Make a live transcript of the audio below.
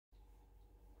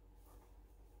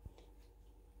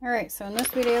Alright, so in this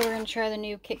video we're going to try the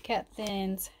new KitKat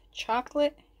Thins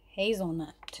Chocolate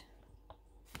Hazelnut.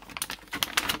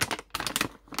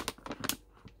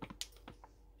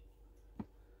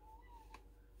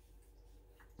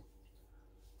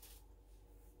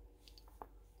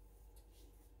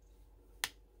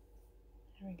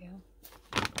 There we go.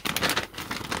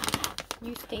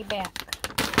 You stay back.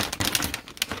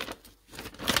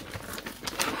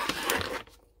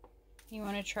 You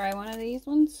want to try one of these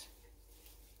ones?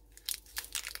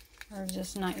 Or is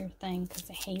this not your thing because it's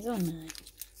a hazelnut?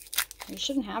 You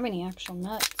shouldn't have any actual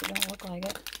nuts. It don't look like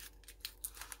it.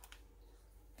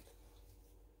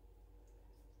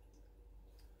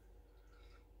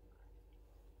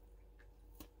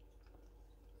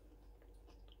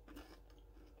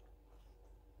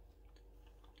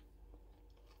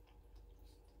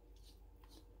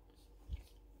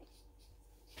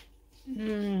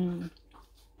 Mmm.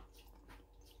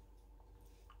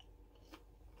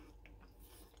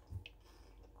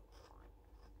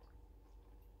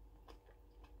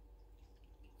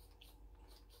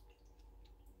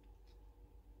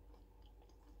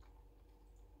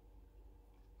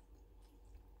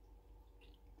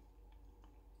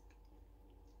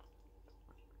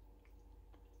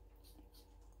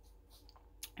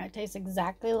 It tastes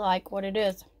exactly like what it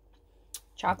is.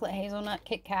 Chocolate hazelnut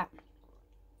KitKat.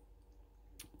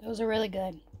 Those are really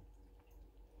good.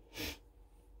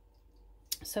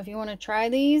 So if you want to try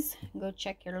these, go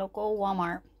check your local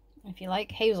Walmart. If you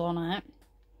like hazelnut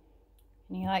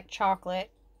and you like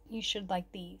chocolate, you should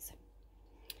like these.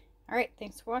 Alright,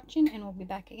 thanks for watching, and we'll be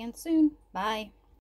back again soon. Bye.